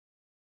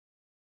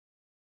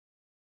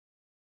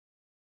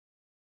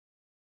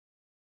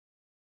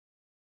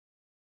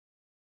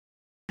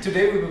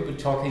Today we will be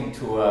talking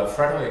to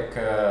Frederick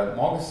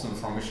Morgeson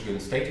from Michigan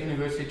State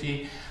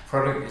University.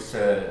 Frederick is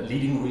a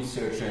leading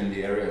researcher in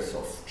the areas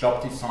of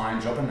job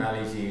design, job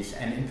analysis,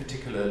 and in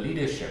particular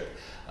leadership.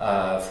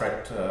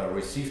 Fred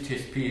received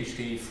his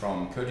PhD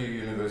from Purdue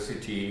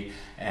University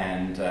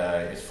and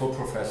is full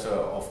professor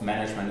of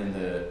management in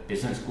the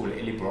business school,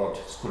 Elibrod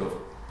School of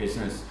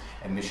Business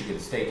at Michigan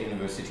State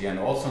University, and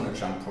also an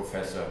adjunct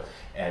professor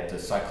at the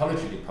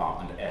psychology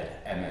department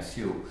at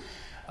MSU.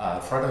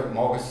 Frederick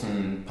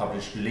Morgeson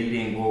published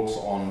leading books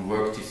on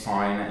work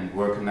design and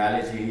work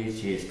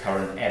analysis. He is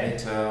current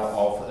editor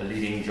of a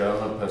leading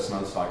journal,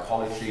 Personal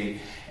Psychology,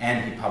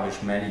 and he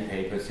published many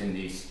papers in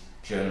these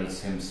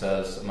journals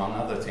himself, among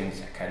other things,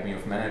 Academy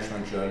of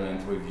Management Journal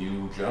and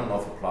Review, Journal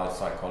of Applied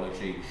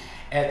Psychology,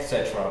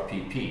 etc.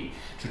 pp.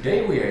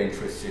 Today we are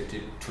interested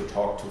to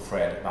talk to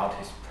Fred about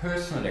his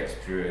personal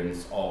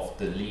experience of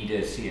the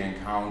leaders he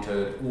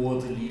encountered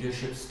or the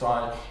leadership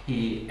style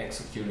he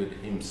executed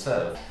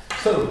himself.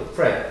 So,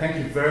 Fred, thank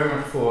you very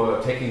much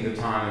for taking the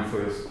time and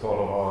for your support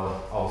of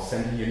our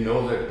center. You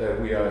know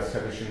that we are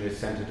establishing this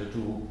center to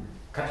do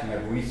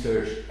cutting-edge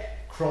research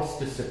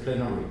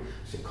cross-disciplinary,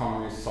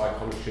 economists,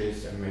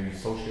 psychologists, and maybe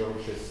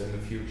sociologists in the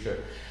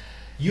future.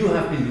 You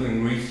have been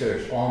doing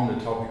research on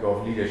the topic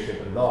of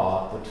leadership a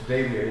lot, but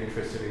today we are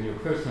interested in your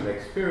personal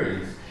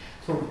experience.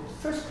 So,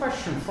 first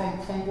question,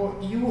 from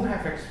what you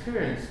have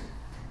experienced,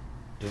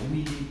 do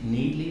we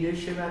need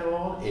leadership at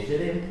all? Is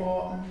it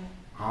important?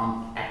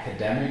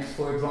 Academics,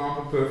 for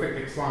example, perfect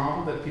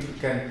example that people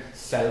can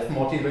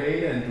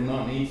self-motivate and do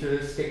not need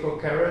a stick or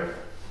carrot?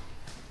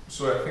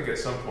 So I think at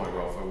some point,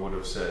 Rolf, I would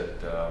have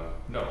said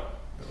no,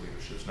 that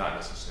leadership is not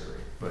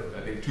necessary. But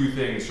I think two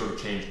things sort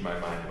of changed my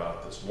mind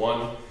about this.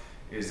 One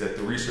is that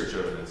the research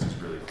evidence is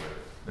really clear.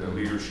 That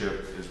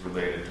leadership is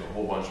related to a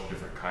whole bunch of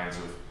different kinds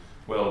of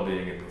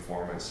well-being and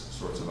performance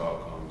sorts of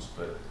outcomes.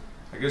 But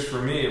I guess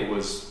for me, it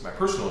was my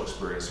personal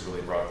experience that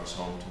really brought this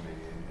home to me.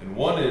 And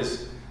one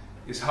is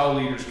how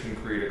leaders can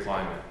create a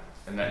climate,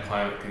 and that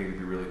climate can either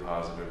be really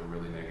positive or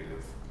really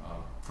negative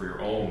for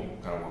your own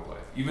kind of work life.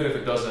 Even if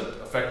it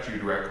doesn't affect you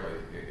directly,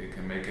 it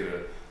can make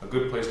it a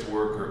good place to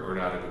work or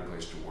not a good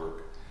place to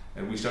work.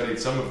 And we studied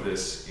some of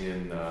this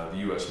in the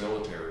US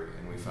military,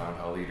 and we found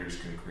how leaders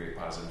can create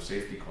positive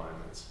safety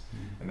climates.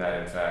 And that,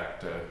 in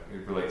fact,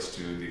 it relates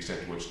to the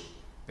extent to which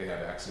they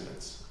have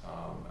accidents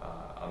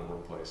on the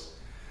workplace.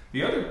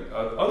 The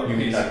other you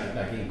piece... mean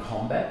like in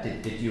combat?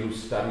 Did you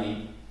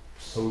study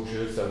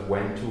soldiers that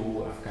went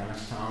to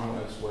Afghanistan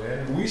or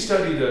elsewhere? We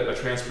studied a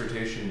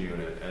transportation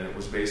unit, and it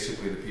was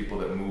basically the people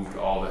that moved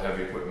all the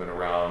heavy equipment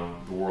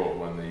around the world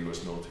when the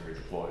U.S. military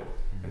deployed.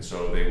 And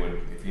so they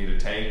would, if you need a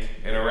tank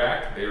in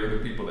Iraq, they were the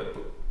people that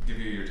give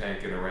you your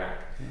tank in Iraq.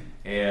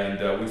 And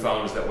we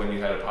found is that when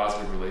you had a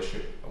positive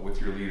relationship with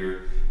your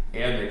leader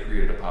and they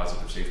created a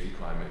positive safety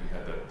climate, you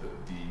had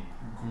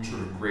the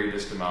sort of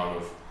greatest amount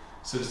of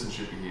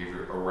citizenship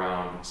behavior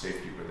around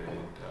safety-related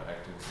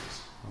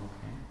activities.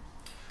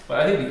 But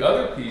I think the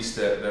other piece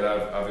that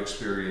I've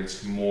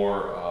experienced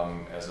more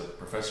as a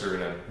professor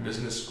in a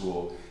business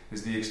school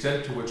is the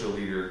extent to which a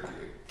leader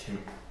can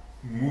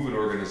move an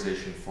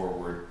organization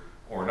forward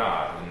or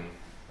not.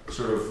 And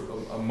sort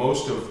of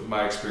most of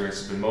my experience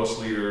has been most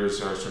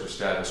leaders are sort of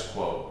status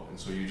quo, and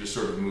so you just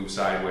sort of move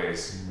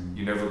sideways.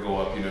 You never go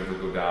up, you never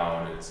go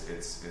down.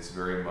 It's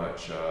very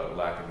much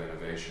lack of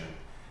innovation.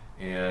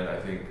 And I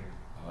think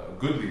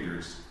good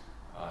leaders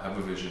have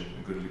a vision,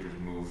 and good leaders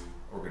move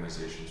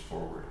organizations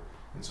forward.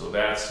 And so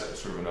that's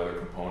sort of another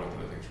component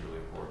that I think is really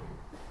important.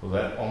 Well,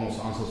 that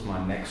almost answers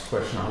my next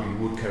question, how you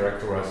would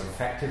characterize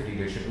effective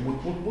leadership.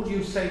 Would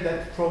you say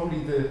that probably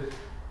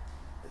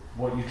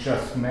what you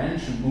just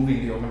mentioned,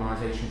 moving the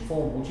organization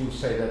forward, would you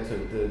say that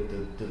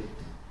the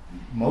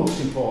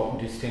most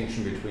important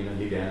distinction between a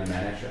leader and a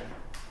manager?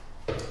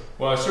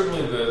 Well,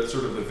 certainly the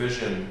sort of the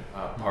vision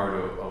part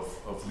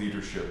of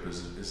leadership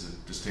is a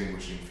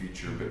distinguishing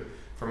feature, but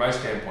from my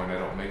standpoint, I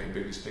don't make a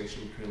big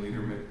distinction between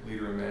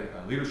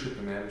leadership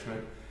and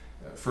management.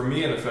 For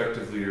me, an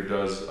effective leader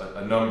does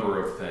a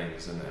number of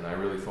things, and I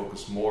really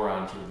focus more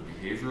on sort of the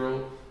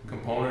behavioral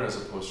component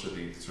as opposed to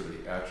the sort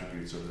of the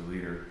attributes of the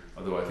leader,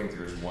 although I think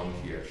there's one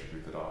key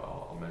attribute that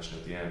I'll mention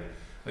at the end.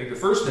 I think the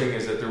first thing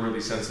is that they're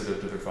really sensitive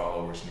to their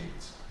followers'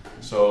 needs.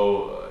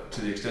 So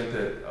to the extent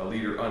that a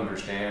leader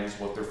understands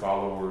what their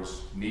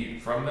followers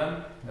need from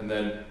them and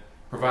then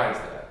provides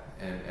that.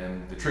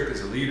 And the trick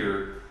as a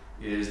leader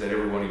is that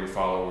every one of your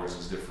followers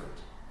is different.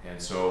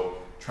 And so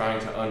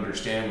trying to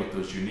understand what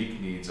those unique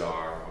needs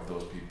are of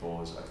those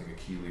people is, I think, a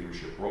key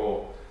leadership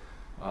role.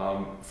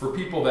 For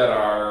people that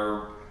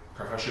are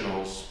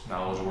professionals,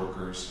 knowledge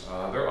workers,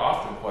 they're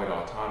often quite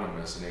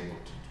autonomous and able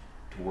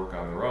to work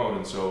on their own.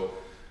 And so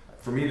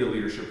for me, the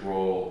leadership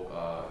role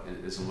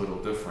is a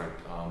little different.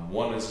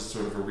 One is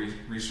sort of a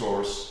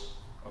resource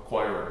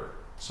acquirer.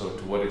 So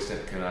to what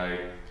extent can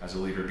I, as a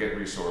leader, get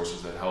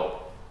resources that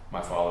help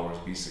my followers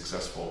be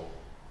successful?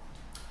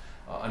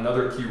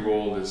 Another key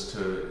role is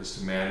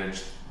to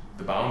manage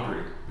the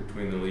boundary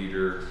between the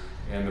leader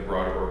and the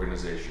broader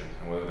organization,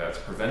 and whether that's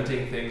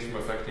preventing things from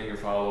affecting your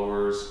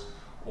followers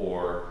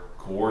or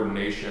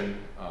coordination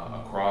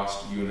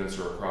across units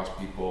or across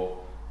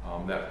people,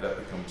 that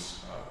becomes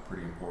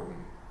pretty important.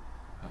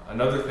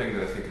 Another thing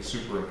that I think is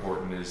super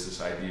important is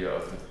this idea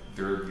of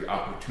they're the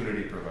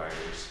opportunity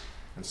providers.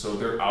 And so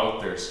they're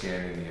out there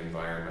scanning the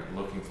environment,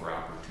 looking for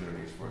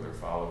opportunities for their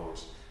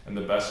followers. And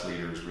the best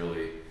leaders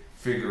really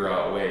figure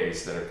out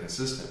ways that are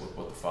consistent with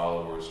what the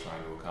follower is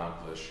trying to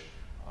accomplish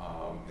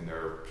in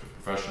their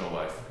professional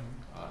life,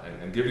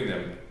 and giving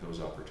them those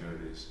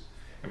opportunities.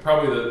 And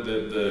probably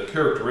the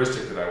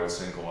characteristic that I would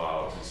single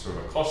out is sort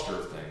of a cluster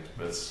of things,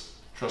 but it's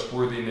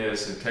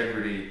trustworthiness,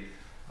 integrity,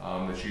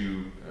 that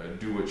you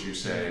do what you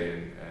say,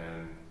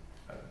 and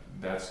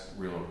that's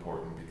real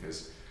important,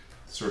 because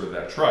sort of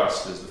that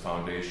trust is the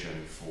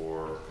foundation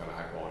for kind of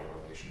high quality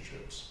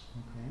relationships.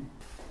 Okay.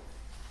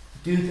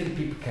 Do you think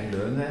people can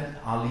learn that?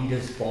 Are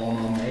leaders born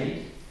or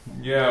made?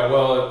 Yeah,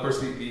 well, of course,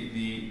 the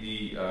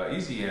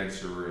easy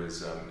answer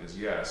is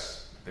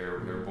yes. They're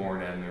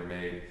born and they're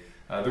made.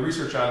 The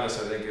research on this,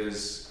 I think,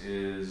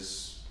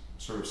 is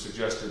sort of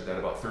suggested that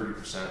about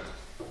 30%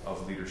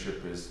 of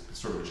leadership is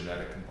sort of a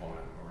genetic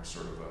component, or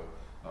sort of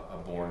a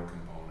born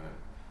component.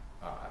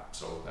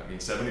 So that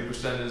means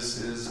 70%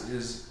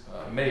 is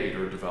made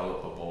or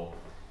developable.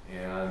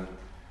 And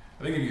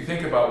I think if you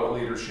think about what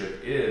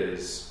leadership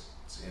is,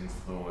 it's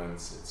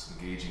influence, it's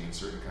engaging in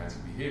certain kinds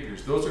of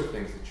behaviors, those are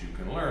things that you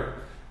can learn.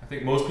 I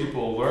think most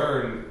people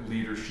learn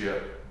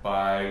leadership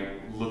by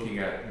looking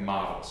at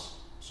models.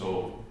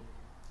 So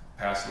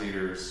past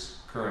leaders,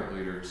 current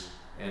leaders,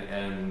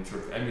 and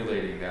sort of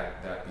emulating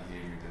that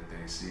behavior that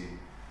they see.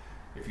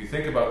 If you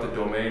think about the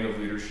domain of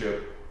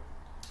leadership,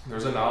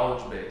 there's a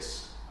knowledge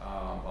base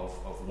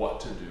of what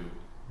to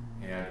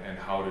do and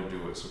how to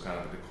do it. So kind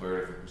of a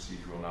declarative and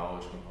procedural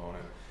knowledge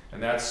component.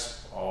 And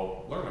that's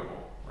all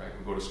learnable, right?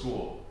 We go to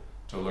school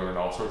to learn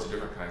all sorts of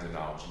different kinds of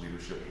knowledge.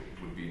 Leadership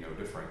would be no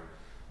different.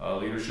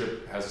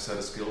 Leadership has a set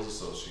of skills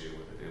associated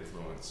with it.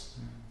 Influence,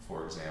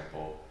 for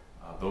example.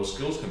 Those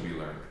skills can be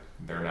learned.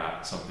 They're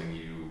not something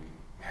you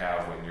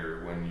have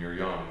when you're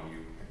young.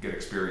 You get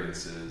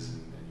experiences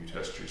and you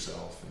test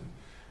yourself and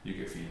you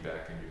get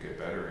feedback and you get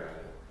better at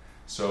it.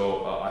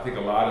 So I think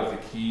a lot of the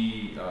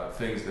key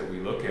things that we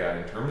look at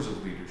in terms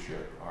of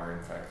leadership are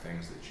in fact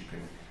things that you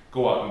can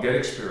go out and get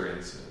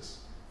experiences,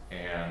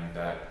 and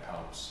that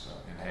helps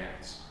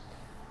enhance.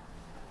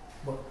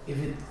 But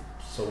if it's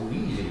so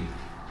easy,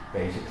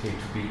 basically,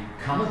 to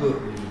become a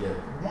good leader,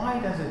 why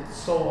does it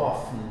so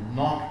often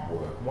not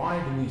work?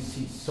 Why do we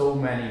see so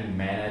many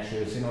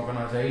managers in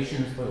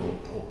organizations,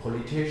 or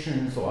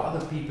politicians, or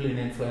other people in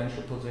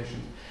influential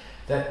positions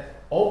that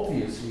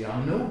obviously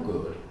are no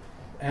good?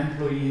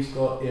 Employees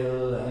got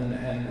ill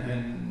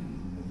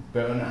and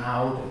burn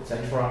out,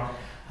 etc.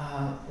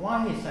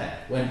 Why is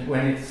that?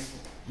 When it's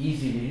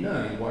easily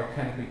learned, why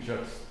can't we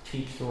just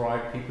teach the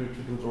right people to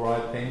do the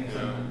right things,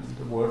 and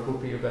the world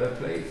would be a better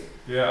place?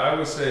 Yeah, I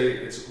would say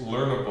it's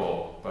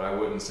learnable, but I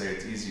wouldn't say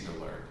it's easy to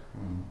learn.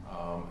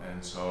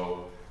 And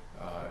so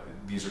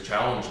these are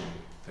challenging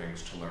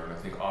things to learn. I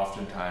think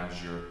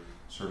oftentimes you're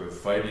sort of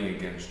fighting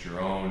against your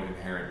own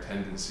inherent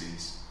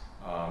tendencies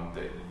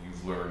that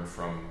you've learned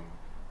from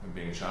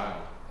being a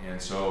child.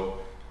 And so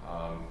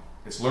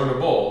it's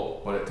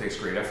learnable, but it takes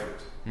great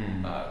effort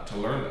to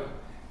learn them.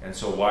 And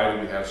so why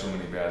do we have so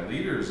many bad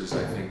leaders is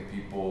I think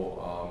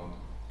people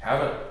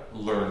haven't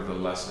learned the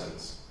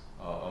lessons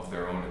of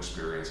their own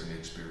experience and the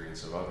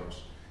experience of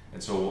others.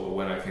 And so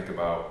when I think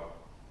about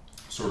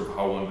sort of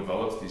how one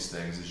develops these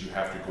things, is you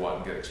have to go out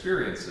and get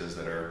experiences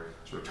that are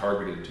sort of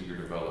targeted to your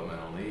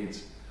developmental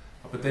needs.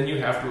 But then you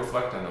have to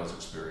reflect on those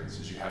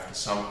experiences. You have to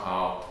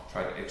somehow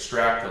try to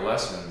extract the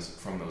lessons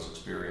from those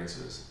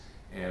experiences.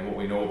 And what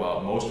we know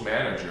about most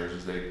managers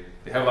is they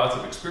have lots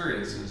of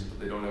experiences, but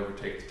they don't ever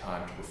take the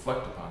time to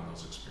reflect upon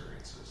those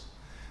experiences.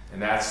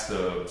 And that's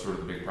the sort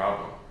of the big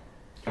problem.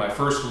 My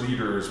first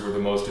leaders were the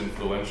most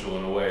influential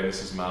in a way, and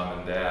this is mom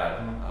and dad.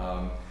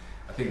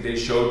 I think they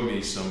showed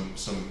me some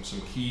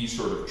key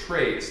sort of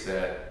traits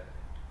that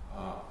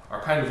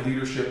are kind of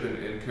leadership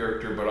in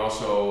character, but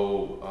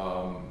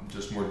also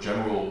just more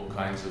general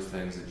kinds of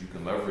things that you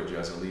can leverage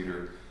as a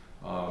leader.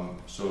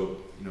 So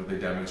they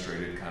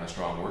demonstrated kind of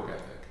strong work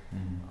ethic.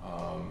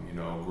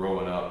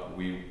 Growing up,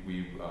 we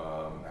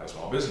had a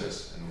small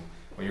business, and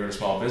when you're in a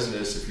small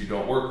business, if you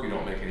don't work, you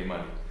don't make any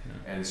money.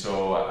 And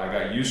so I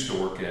got used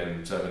to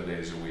working 7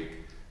 days a week.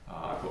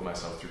 I put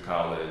myself through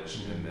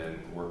college and then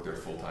worked there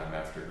full time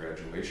after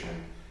graduation.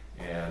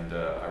 And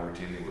I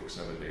routinely worked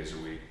 7 days a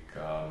week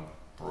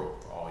for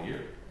all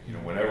year.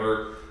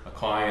 Whenever a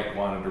client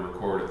wanted to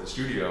record at the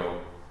studio,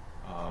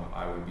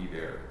 I would be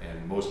there.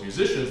 And most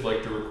musicians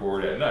like to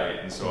record at night,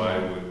 and so I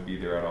would be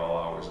there at all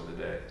hours of the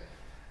day.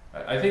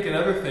 I think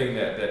another thing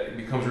that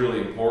becomes really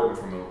important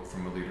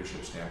from a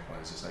leadership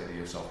standpoint is this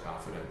idea of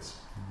self-confidence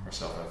or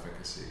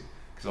self-efficacy.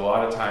 Because a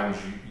lot of times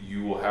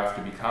you will have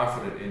to be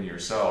confident in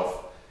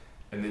yourself,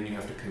 and then you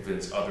have to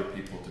convince other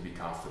people to be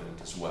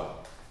confident as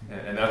well.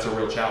 And that's a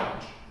real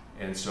challenge.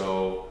 And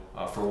so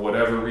for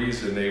whatever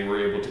reason, they were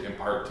able to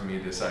impart to me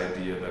this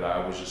idea that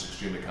I was just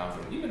extremely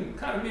confident, even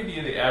kind of maybe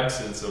in the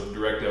absence of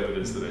direct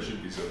evidence that I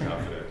should be so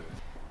confident.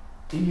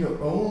 In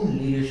your own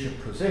leadership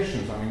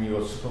positions, I mean,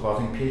 you're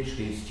supervising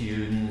PhD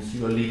students,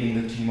 you're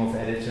leading the team of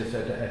editors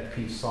at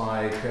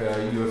P-Psych,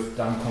 you have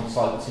done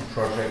consultancy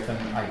projects,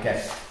 and I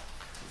guess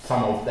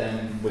some of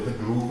them with a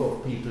group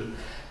of people.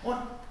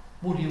 What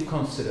would you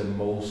consider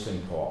most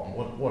important?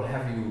 What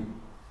have you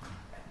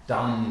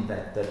done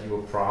that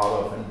you're proud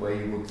of, and where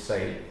you would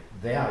say,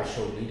 there I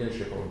show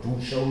leadership, or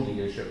do show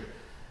leadership,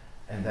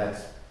 and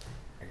that's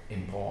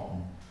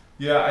important?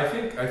 Yeah, I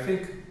think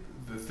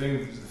the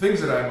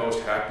things that I'm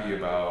most happy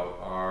about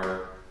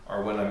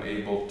are when I'm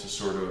able to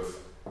sort of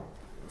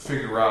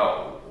figure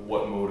out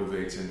what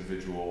motivates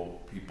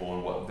individual people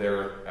and what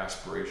their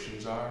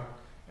aspirations are,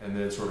 and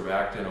then sort of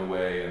act in a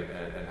way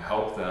and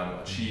help them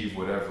achieve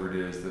whatever it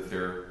is that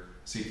they're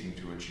seeking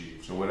to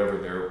achieve. So whatever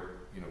their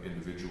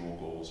individual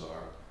goals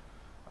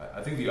are.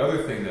 I think the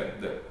other thing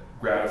that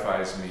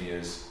gratifies me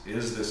is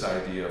this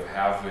idea of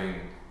having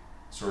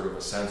sort of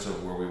a sense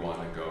of where we want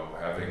to go,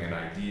 having an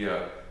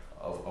idea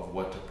of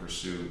what to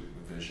pursue,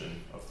 the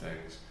vision of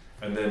things,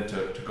 and then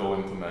to go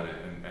implement it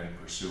and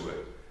pursue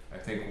it. I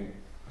think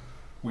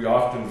we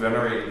often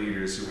venerate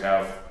leaders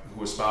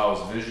who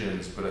espouse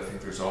visions, but I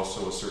think there's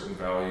also a certain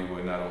value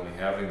in not only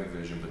having the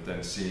vision, but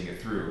then seeing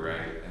it through,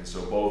 right? And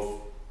so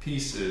both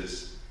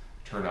pieces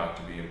turn out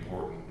to be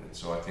important. And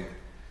so I think,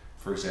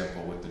 for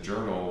example, with the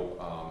journal,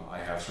 I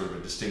have sort of a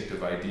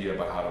distinctive idea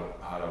about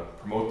how to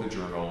promote the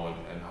journal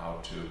and how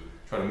to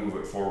try to move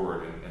it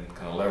forward and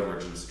kind of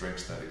leverage the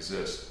strengths that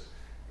exist.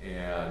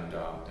 And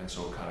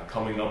so kind of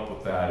coming up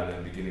with that and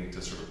then beginning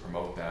to sort of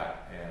promote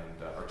that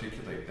and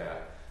articulate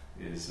that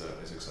is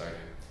exciting.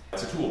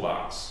 It's a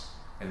toolbox.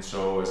 And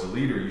so as a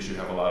leader, you should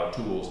have a lot of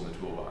tools in the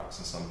toolbox.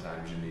 And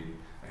sometimes you need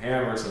a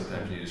hammer,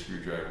 sometimes you need a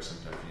screwdriver,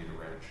 sometimes you need a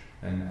wrench.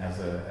 And as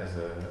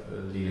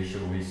a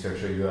leadership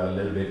researcher, you are a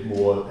little bit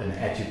more an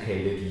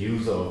educated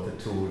user of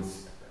the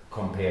tools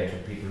compared to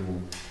people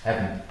who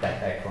haven't that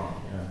background.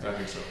 I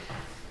think so.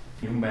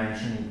 You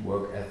mentioned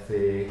work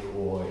ethic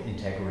or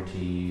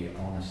integrity,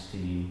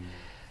 honesty.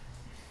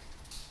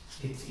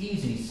 It's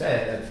easy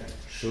said that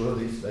sure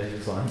these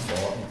values are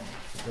important,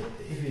 but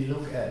if you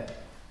look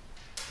at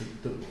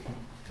the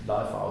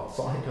life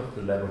outside of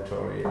the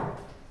laboratory,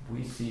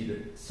 we see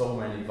that so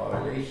many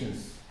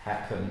violations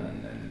happen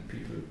and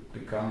people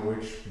become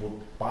rich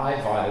by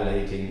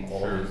violating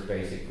all these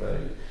basic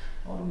values.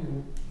 How do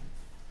you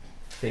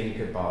think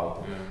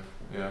about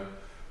it? Yeah.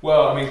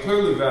 Well, I mean,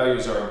 clearly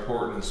values are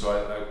important.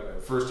 So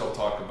first I'll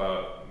talk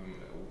about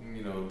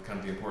kind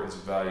of the importance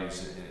of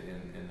values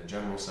in the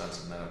general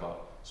sense, and then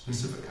about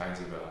specific kinds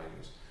of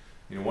values.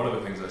 One of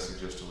the things I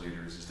suggest to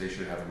leaders is they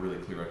should have a really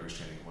clear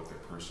understanding of what their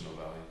personal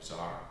values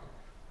are,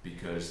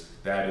 because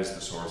that is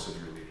the source of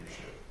your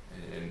leadership.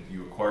 And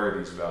you acquire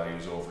these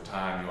values over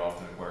time. You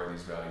often acquire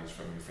these values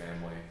from your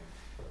family,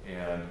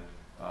 and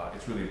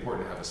it's really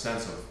important to have a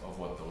sense of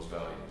what those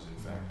values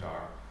in fact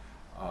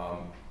are.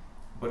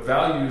 But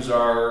values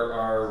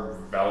are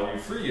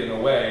value-free in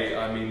a way.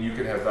 I mean, you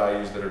can have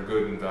values that are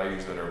good and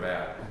values that are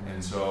bad.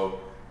 And so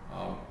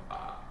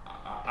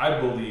I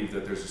believe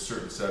that there's a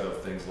certain set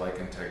of things like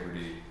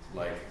integrity,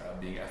 like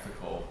being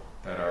ethical,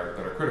 that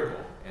are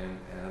critical. And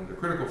they're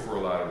critical for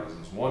a lot of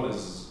reasons. One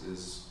is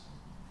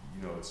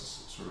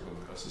it's sort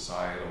of a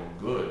societal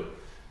good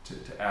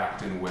to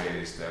act in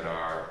ways that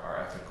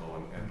are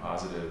ethical and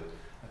positive.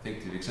 I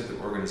think to the extent that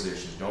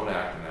organizations don't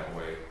act in that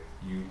way,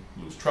 you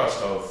lose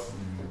trust of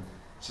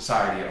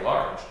society at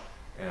large.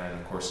 And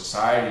of course,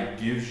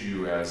 society gives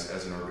you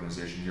as an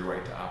organization your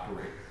right to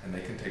operate, and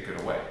they can take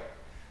it away.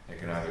 They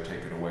can either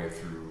take it away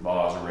through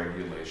laws or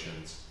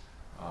regulations.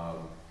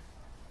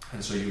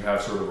 And so you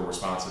have sort of a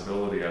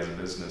responsibility as a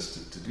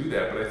business to do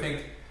that. But I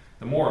think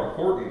the more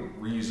important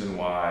reason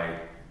why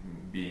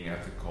being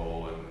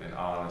ethical and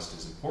honest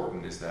is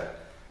important is that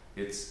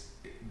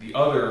the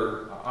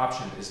other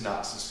option is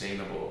not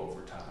sustainable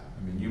over time.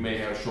 I mean, you may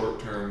have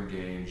short-term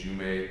gains, you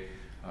may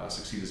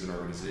succeed as an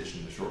organization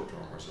in the short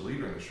term or as a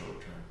leader in the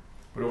short term,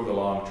 but over the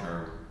long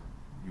term,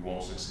 you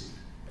won't succeed.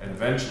 And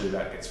eventually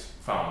that gets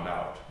found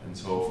out. And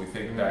so if we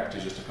think back to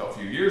just a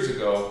few years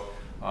ago,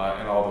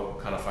 and all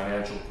the kind of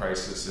financial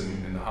crisis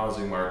in the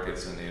housing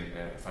markets and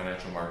the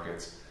financial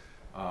markets,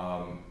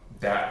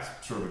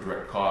 that's sort of a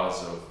direct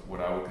cause of what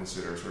I would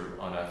consider sort of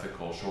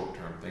unethical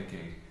short-term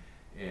thinking,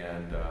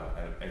 and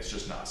it's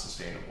just not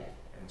sustainable.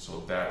 And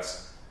so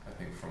that's, I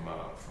think, from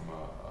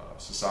a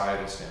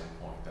societal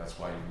standpoint, that's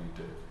why you need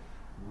to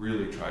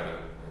really try to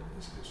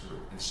sort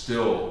of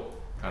instill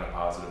kind of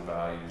positive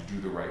values,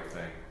 do the right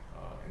thing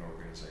in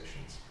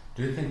organizations.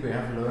 Do you think we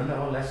have learned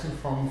our lesson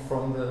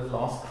from the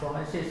last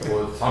crisis,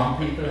 or some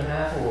people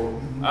have? Or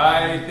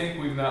I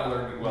think we've not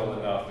learned it well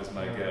enough, is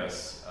my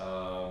guess,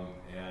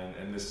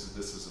 and this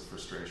is a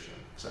frustration,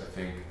 because I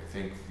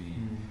think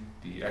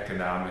the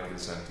economic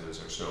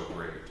incentives are so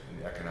great and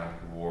the economic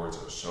rewards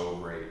are so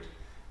great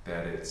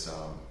that it's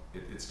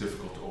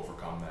difficult to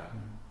overcome that.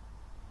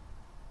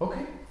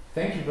 Okay,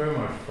 thank you very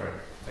much, Fred.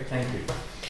 Thank you.